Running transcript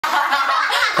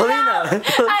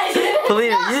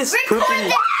Polina, you just pooped in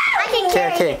your...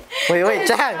 Okay. Wait,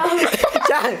 Trang.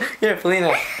 Here, Polina.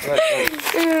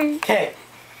 Okay.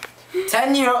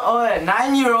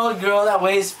 9-year-old girl that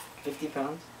weighs 50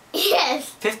 pounds? Yes.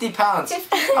 50 pounds.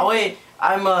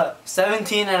 I'm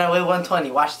 17 and I weigh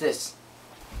 120. Watch this.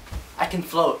 I can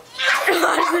float.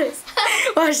 Watch this.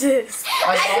 Watch this.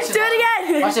 Do it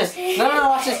again. Watch this. No,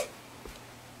 watch this.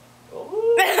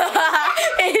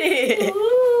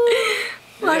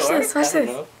 Watch this.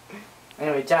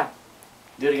 Anyway, Trang.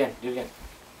 Do it again.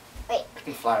 Wait. I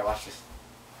can fly. Watch this.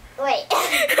 Wait.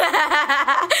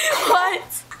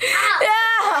 What? Yeah.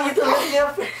 You have to lift me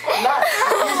up. Not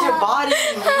use your body.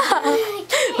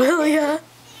 Lilia.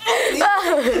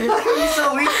 You're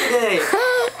so weak today.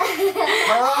 Huh?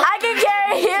 I can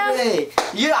carry him.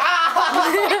 You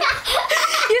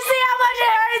You see how much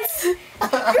it hurts?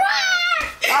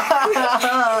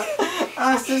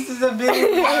 Our sister's a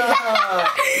big.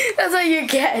 That's what you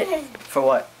get. For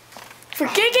what? For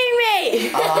kicking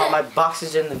me. Oh, my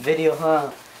boxers in the video,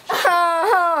 huh?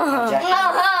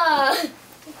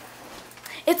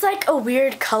 It's like a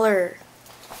weird color.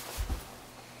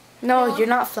 No, you're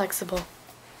not flexible.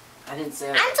 I didn't say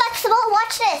it. I'm flexible.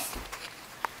 Watch this.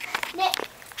 Nick,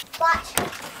 watch.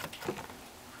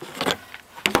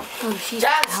 Oh, she's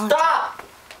Dad, stop!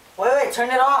 Wait, turn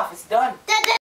it off. It's done.